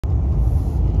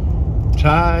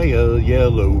tie a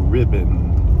yellow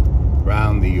ribbon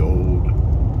round the old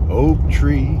oak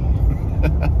tree.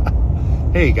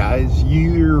 Hey guys,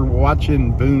 you're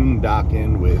watching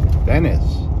Boondocking with Dennis.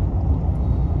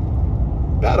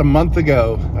 About a month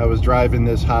ago, I was driving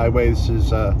this highway. This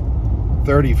is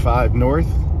 35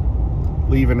 North,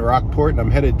 leaving Rockport, and I'm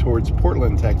headed towards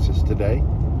Portland, Texas today.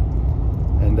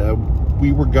 And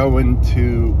we were going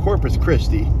to Corpus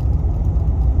Christi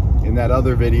in that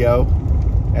other video,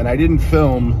 and I didn't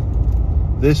film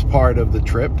this part of the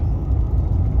trip.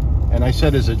 And I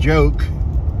said as a joke,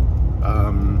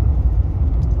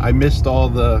 I missed all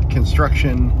the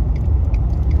construction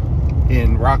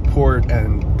in Rockport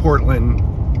and Portland,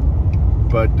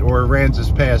 or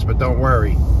Aransas Pass, but don't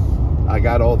worry, I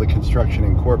got all the construction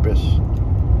in Corpus.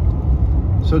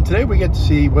 So today we get to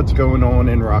see what's going on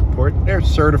in Rockport. There's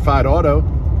Certified Auto,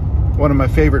 one of my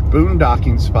favorite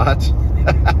boondocking spots.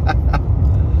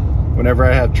 Whenever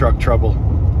I have truck trouble.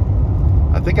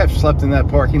 I think I've slept in that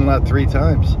parking lot 3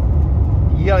 times.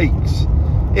 Yikes.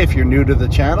 If you're new to the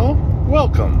channel,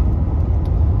 welcome.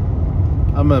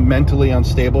 I'm a mentally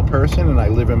unstable person, and I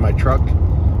live in my truck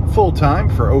full-time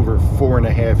for over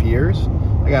 4.5 years.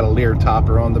 I got a Lear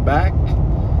topper on the back,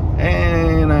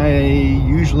 and I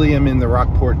usually am in the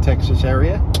Rockport, Texas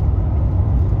area.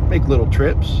 Make little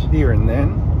trips here and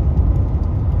then.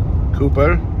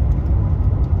 Cooper.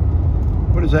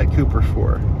 What is that Cooper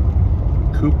for?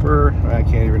 Cooper, I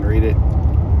can't even read it.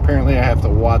 Apparently I have to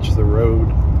watch the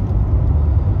road.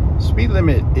 Speed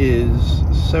limit is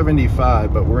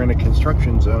 75, but we're in a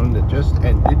construction zone that just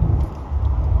ended.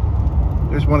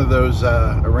 There's one of those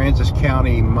Aransas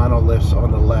County monoliths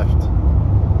on the left.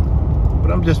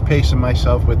 But I'm just pacing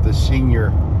myself with the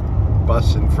senior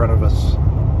bus in front of us.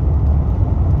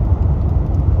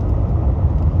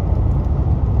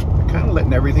 They're kind of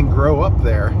letting everything grow up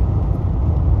there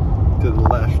to the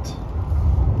left. I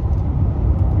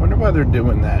wonder why they're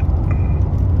doing that.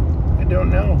 I don't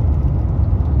know.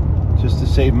 Just to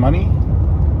save money?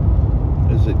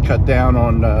 Does it cut down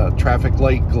on traffic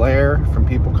light glare from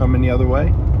people coming the other way?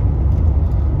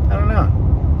 I don't know.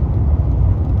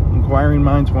 Inquiring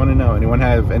minds want to know. Anyone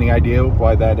have any idea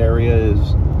why that area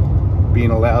is being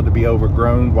allowed to be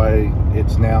overgrown? Why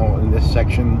it's now in this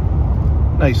section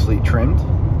nicely trimmed?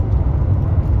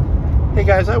 Hey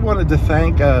guys, I wanted to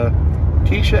thank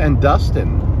Tisha and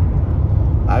Dustin.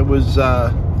 I was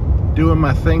doing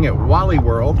my thing at Wally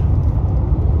World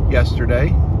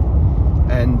yesterday,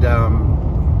 and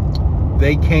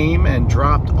they came and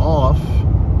dropped off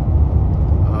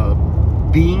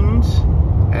beans,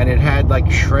 and it had like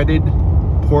shredded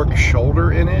pork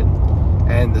shoulder in it,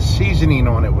 and the seasoning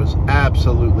on it was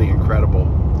absolutely incredible.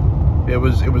 It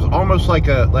was almost like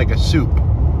a soup,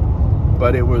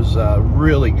 but it was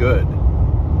really good,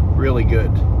 really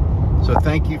good. So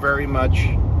thank you very much,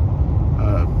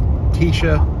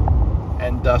 Tisha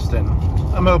and Dustin.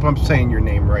 I hope I'm saying your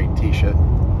name right, Tisha.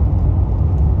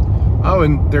 Oh,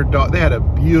 and their dog, they had a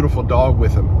beautiful dog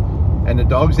with them, and the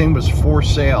dog's name was For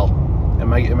Sale.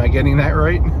 Am I getting that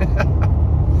right?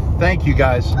 Thank you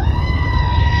guys.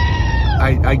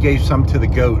 I gave some to the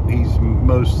goat. He's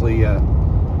mostly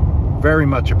very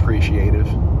much appreciative.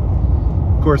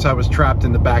 Of course, I was trapped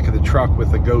in the back of the truck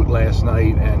with the goat last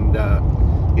night, and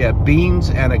yeah, beans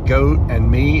and a goat and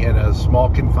me in a small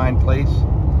confined place.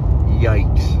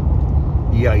 Yikes.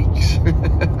 Yikes.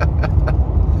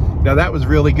 Now that was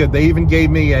really good. They even gave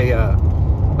me a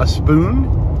spoon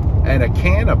and a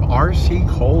can of RC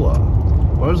Cola.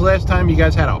 When was the last time you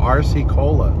guys had a RC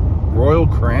Cola? Royal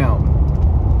Crown.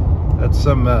 That's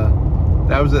some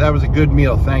that was a good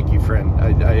meal. Thank you, friend.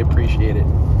 I appreciate it.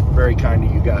 Very kind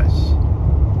of you guys.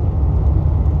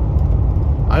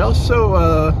 I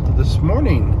also this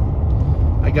morning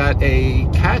I got a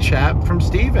Cash App from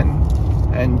Steven.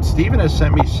 And Steven has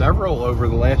sent me several over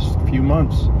the last few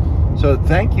months. So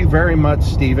thank you very much,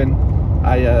 Steven.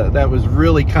 That was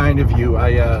really kind of you.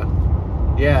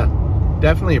 Yeah,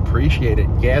 definitely appreciate it.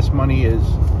 Gas money is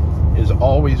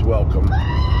always welcome.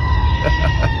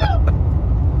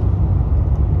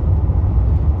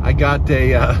 I got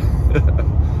a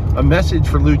message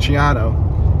for Luciano.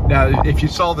 Now, if you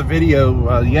saw the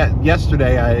video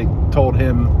yesterday, I told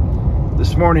him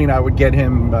this morning I would get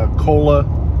him cola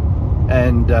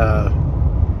and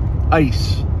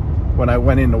ice when I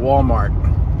went into Walmart.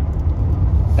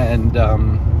 And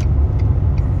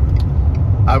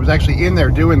I was actually in there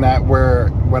doing that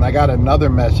when I got another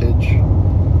message,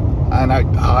 and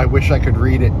I wish I could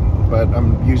read it, but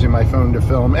I'm using my phone to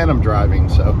film and I'm driving,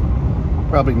 so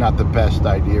probably not the best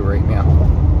idea right now.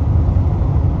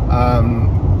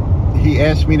 He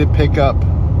asked me to pick up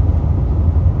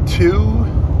two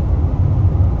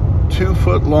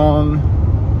 2-foot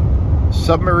long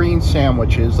submarine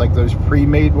sandwiches, like those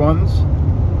pre-made ones,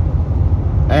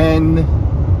 and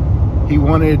he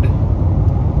wanted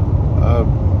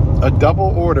a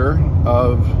double order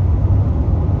of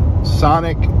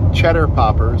Sonic cheddar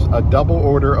poppers, a double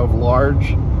order of large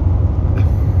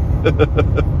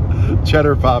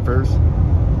cheddar poppers,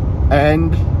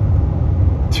 and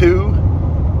 2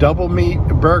 double meat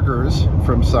burgers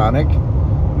from Sonic,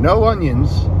 no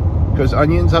onions, because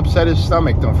onions upset his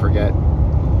stomach, don't forget,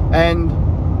 and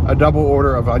a double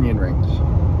order of onion rings.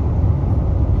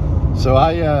 So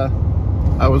I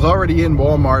was already in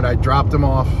Walmart. I dropped him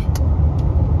off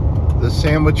the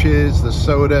sandwiches, the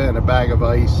soda, and a bag of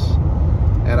ice,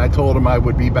 and I told him I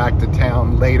would be back to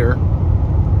town later,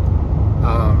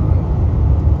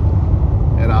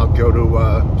 and I'll go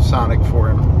to Sonic for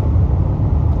him.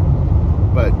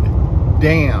 But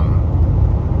damn,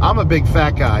 I'm a big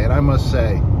fat guy, and I must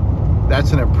say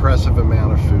that's an impressive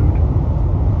amount of food.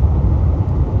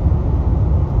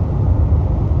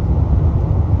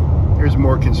 Here's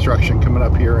more construction coming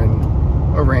up here in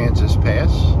Aransas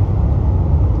Pass.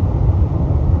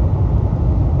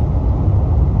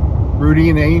 Rudy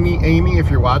and Amy, if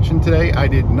you're watching today, I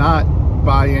did not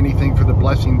buy anything for the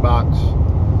blessing box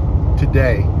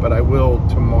today, but I will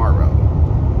tomorrow.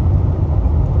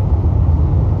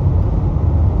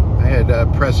 I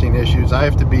had pressing issues. I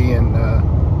have to be in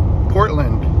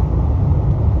Portland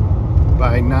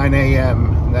by 9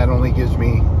 a.m. and that only gives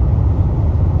me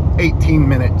 18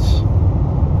 minutes.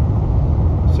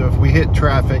 So if we hit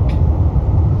traffic,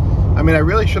 I mean, I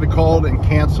really should have called and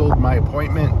canceled my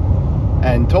appointment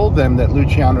and told them that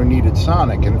Luciano needed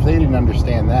Sonic, and if they didn't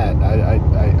understand that,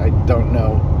 I don't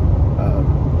know.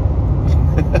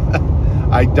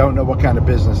 I don't know what kind of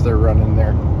business they're running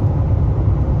there.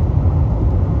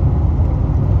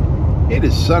 It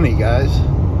is sunny, guys.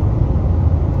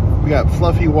 We got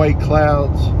fluffy white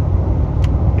clouds.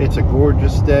 It's a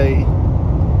gorgeous day.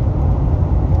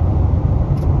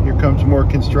 Here comes more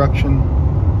construction.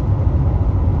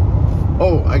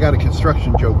 Oh, I got a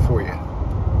construction joke for you.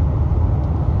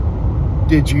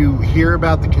 Did you hear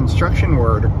about the construction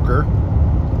worker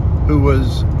who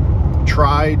was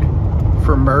tried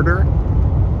for murder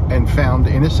and found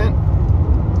innocent?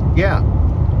 Yeah.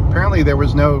 Apparently there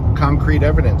was no concrete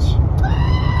evidence.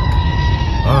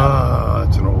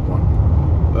 That's an old one.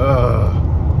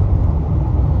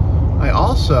 I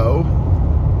also...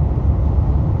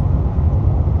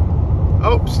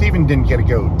 Oh, Stephen didn't get a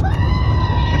goat.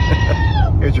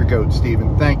 Here's your goat,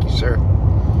 Stephen. Thank you, sir.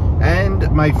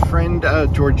 And my friend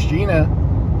Georgina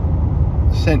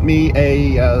sent me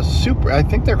a super, I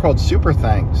think they're called super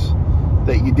thanks,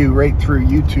 that you do right through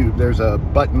YouTube. There's a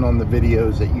button on the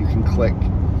videos that you can click.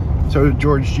 So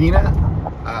Georgina,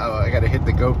 I gotta hit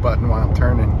the goat button while I'm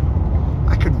turning.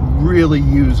 I could really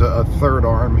use a third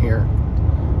arm here.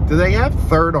 Do they have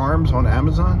third arms on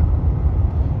Amazon?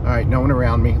 All right, no one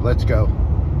around me. Let's go.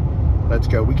 Let's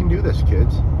go. We can do this,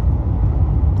 kids.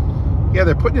 Yeah,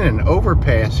 they're putting in an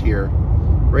overpass here,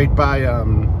 right by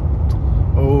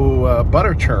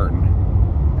Butter Churn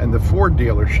and the Ford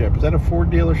dealership. Is that a Ford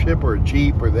dealership or a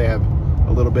Jeep, or they have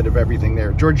a little bit of everything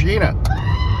there? Georgina,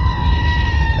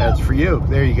 that's for you.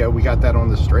 There you go. We got that on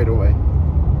the straightaway.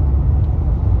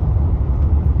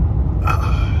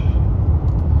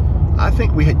 I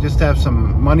think we just have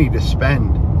some money to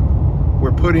spend.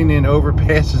 We're putting in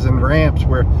overpasses and ramps,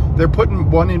 where they're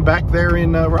putting one in back there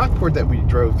in Rockport that we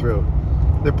drove through.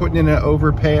 They're putting in an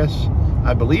overpass,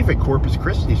 I believe, at Corpus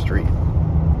Christi Street.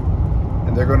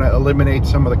 And they're going to eliminate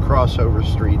some of the crossover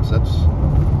streets.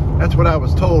 That's what I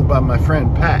was told by my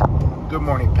friend Pat. Good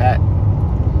morning, Pat.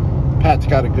 Pat's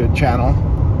got a good channel.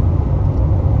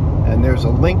 And there's a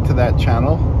link to that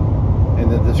channel in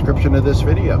the description of this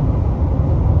video.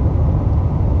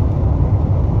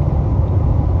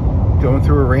 Going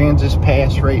through Aransas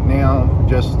Pass right now.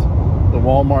 Just the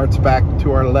Walmart's back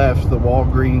to our left, the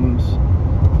Walgreens.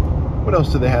 What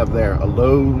else do they have there? A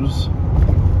Lowe's.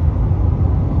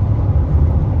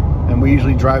 And we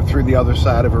usually drive through the other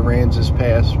side of Aransas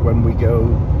Pass when we go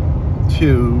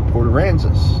to Port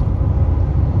Aransas.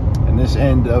 And this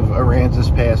end of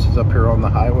Aransas Pass is up here on the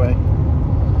highway.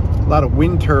 A lot of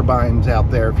wind turbines out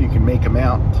there, if you can make them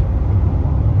out.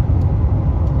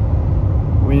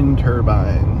 Wind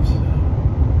turbines.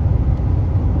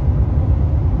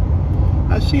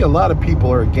 I see a lot of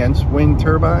people are against wind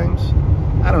turbines.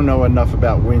 I don't know enough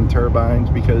about wind turbines,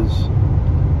 because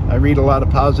I read a lot of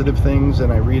positive things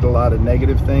and I read a lot of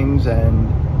negative things, and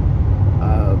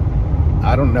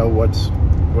I don't know what's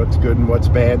good and what's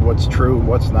bad, what's true and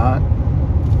what's not.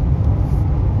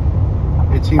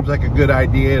 It seems like a good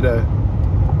idea to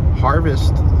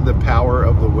harvest the power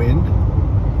of the wind.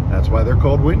 That's why they're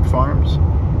called wind farms.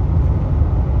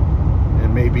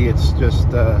 And maybe it's just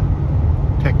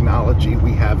technology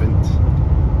we haven't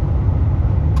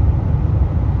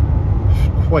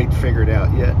quite figured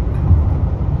out yet.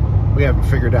 We haven't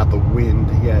figured out the wind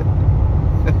yet.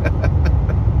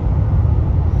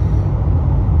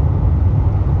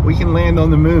 We can land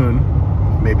on the moon.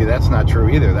 Maybe that's not true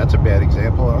either. That's a bad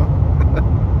example, huh?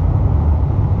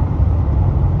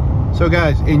 So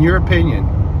guys, in your opinion,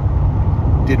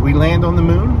 did we land on the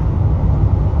moon?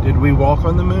 Did we walk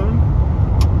on the moon?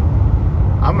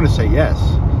 I'm going to say yes.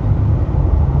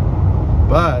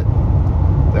 But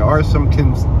there are some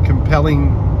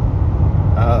compelling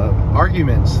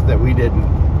arguments that we didn't.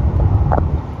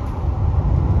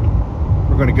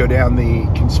 We're going to go down the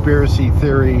conspiracy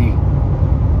theory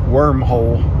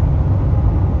wormhole.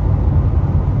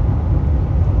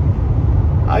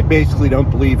 I basically don't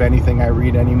believe anything I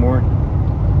read anymore.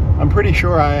 I'm pretty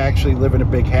sure I actually live in a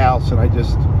big house and I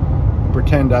just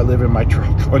pretend I live in my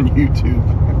truck on YouTube.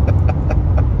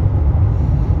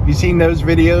 You seen those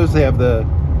videos? They have the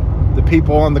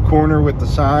people on the corner with the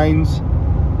signs,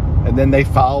 and then they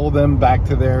follow them back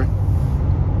to their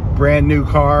brand new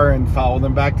car and follow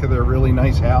them back to their really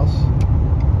nice house.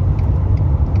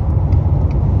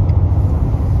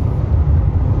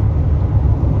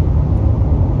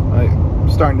 I'm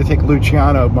starting to think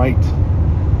Luciano might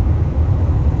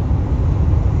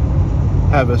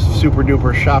have a super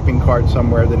duper shopping cart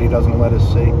somewhere that he doesn't let us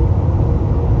see.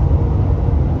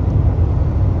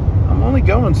 I'm only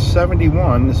going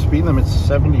 71. The speed limit's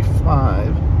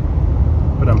 75,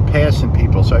 but I'm passing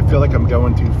people, so I feel like I'm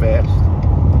going too fast.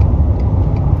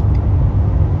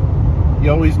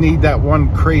 You always need that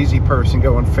one crazy person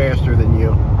going faster than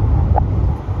you.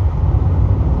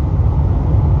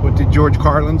 What did George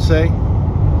Carlin say?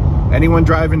 Anyone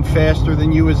driving faster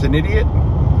than you is an idiot.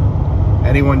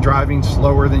 Anyone driving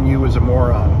slower than you is a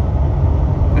moron.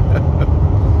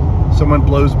 Someone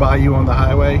blows by you on the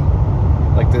highway,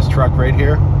 like this truck right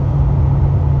here.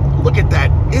 Look at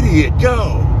that idiot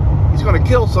go! He's going to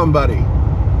kill somebody.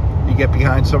 You get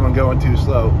behind someone going too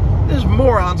slow. This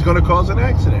moron's going to cause an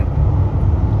accident.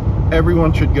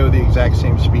 Everyone should go the exact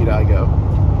same speed I go.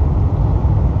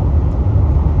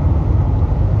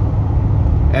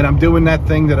 And I'm doing that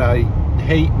thing that I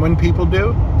hate when people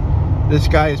do. This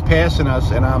guy is passing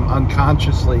us and I'm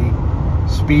unconsciously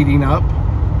speeding up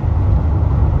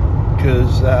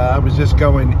because I was just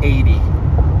going 80.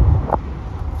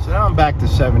 So now I'm back to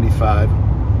 75.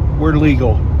 We're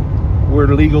legal.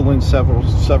 We're legal in several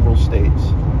states.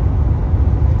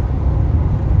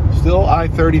 Still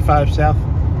I-35 south.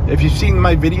 If you've seen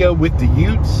my video with the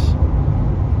Utes,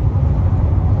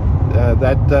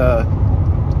 that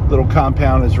little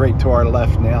compound is right to our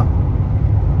left now.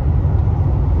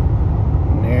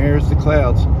 And there's the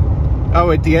clouds.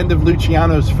 Oh, at the end of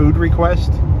Luciano's food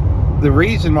request, the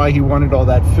reason why he wanted all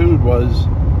that food was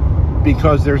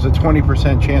because there's a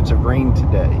 20% chance of rain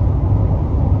today.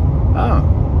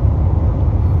 Oh.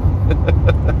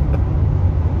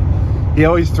 He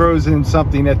always throws in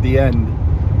something at the end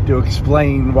to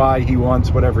explain why he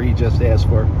wants whatever he just asked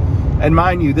for. And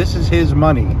mind you, this is his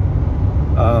money.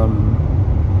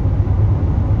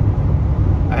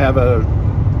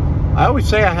 I always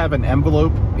say I have an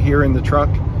envelope here in the truck.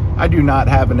 I do not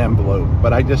have an envelope,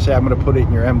 but I just say I'm going to put it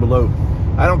in your envelope.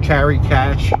 I don't carry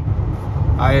cash.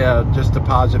 I just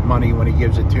deposit money when he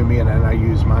gives it to me, and then I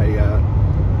use my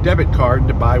debit card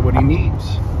to buy what he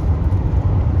needs.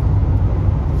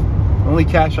 Only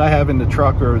cash I have in the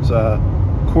truck is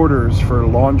quarters for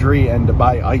laundry and to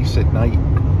buy ice at night.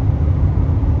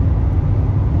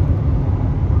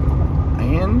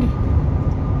 And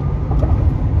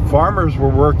farmers were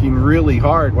working really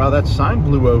hard. Wow, that sign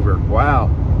blew over. Wow.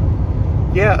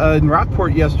 Yeah, in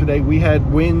Rockport yesterday we had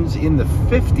winds in the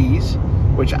 50s,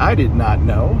 which I did not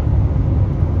know.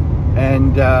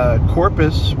 And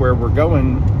Corpus, where we're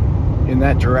going in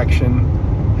that direction,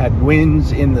 had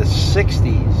winds in the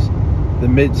 60s, the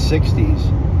mid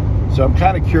 60s. So I'm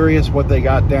kind of curious what they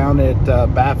got down at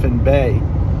Baffin Bay.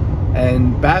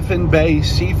 And Baffin Bay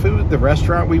Seafood, the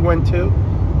restaurant we went to,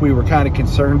 we were kind of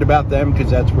concerned about them because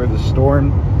that's where the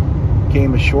storm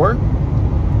came ashore.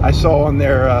 I saw on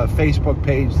their Facebook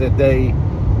page that they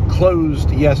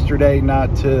closed yesterday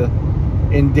not to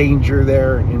endanger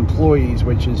their employees,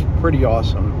 which is pretty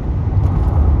awesome.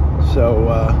 So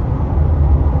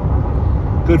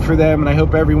good for them, and I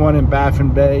hope everyone in Baffin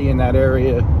Bay in that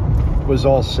area was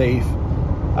all safe.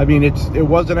 I mean, it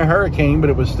wasn't a hurricane, but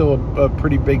it was still a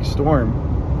pretty big storm.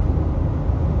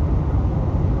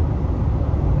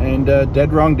 And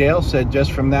Dead Wrong Dale said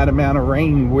just from that amount of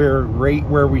rain, we're right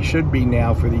where we should be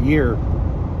now for the year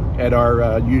at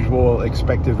our usual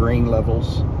expected rain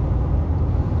levels.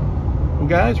 Well,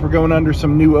 guys, we're going under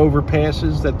some new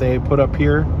overpasses that they put up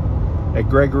here at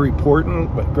Gregory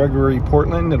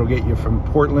Portland. It'll get you from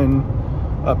Portland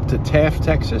up to Taft,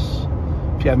 Texas.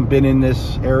 If you haven't been in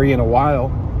this area in a while,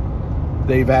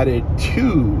 they've added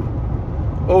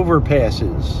 2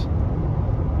 overpasses.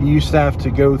 You used to have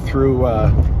to go through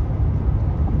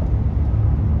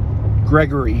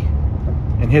Gregory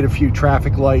and hit a few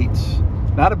traffic lights.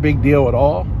 Not a big deal at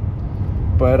all,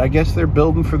 but I guess they're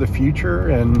building for the future,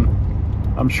 and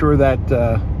I'm sure that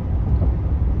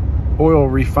oil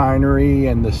refinery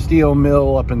and the steel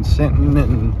mill up in Sinton,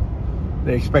 and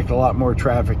they expect a lot more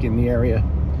traffic in the area.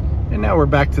 And now we're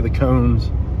back to the cones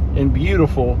in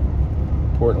beautiful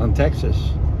Portland,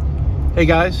 Texas. Hey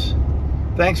guys,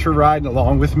 thanks for riding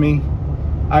along with me.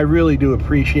 I really do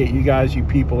appreciate you guys. You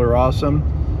people are awesome.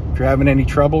 If you're having any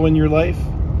trouble in your life,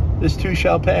 this too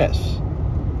shall pass.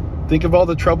 Think of all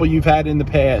the trouble you've had in the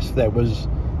past that was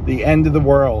the end of the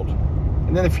world,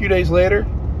 and then a few days later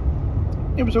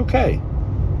it was okay.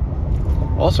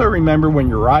 Also, remember, when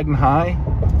you're riding high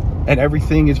and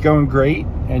everything is going great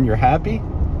and you're happy,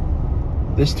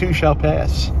 this too shall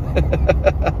pass.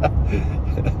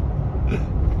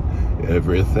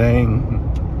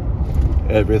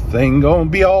 Everything gonna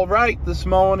be all right this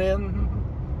morning.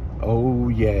 Oh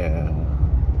yeah.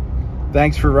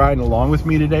 Thanks for riding along with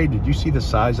me today. Did you see the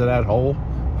size of that hole?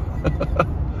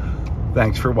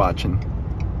 Thanks for watching.